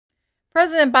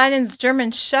President Biden's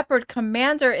German Shepherd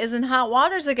commander is in hot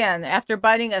waters again after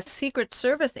biting a Secret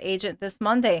Service agent this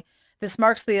Monday. This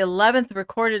marks the 11th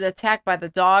recorded attack by the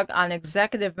dog on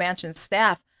Executive Mansion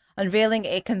staff, unveiling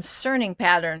a concerning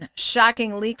pattern.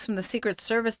 Shocking leaks from the Secret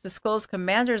Service disclosed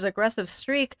commander's aggressive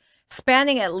streak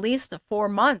spanning at least 4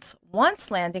 months, once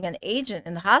landing an agent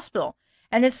in the hospital.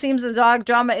 And it seems the dog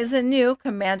drama isn't new.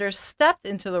 Commander stepped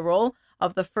into the role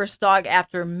of the first dog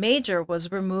after Major was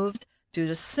removed due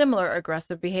to similar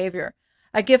aggressive behavior.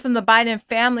 A gift from the Biden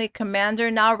family, Commander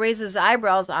now raises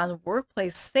eyebrows on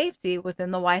workplace safety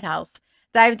within the White House.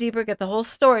 Dive deeper, get the whole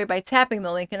story by tapping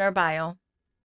the link in our bio.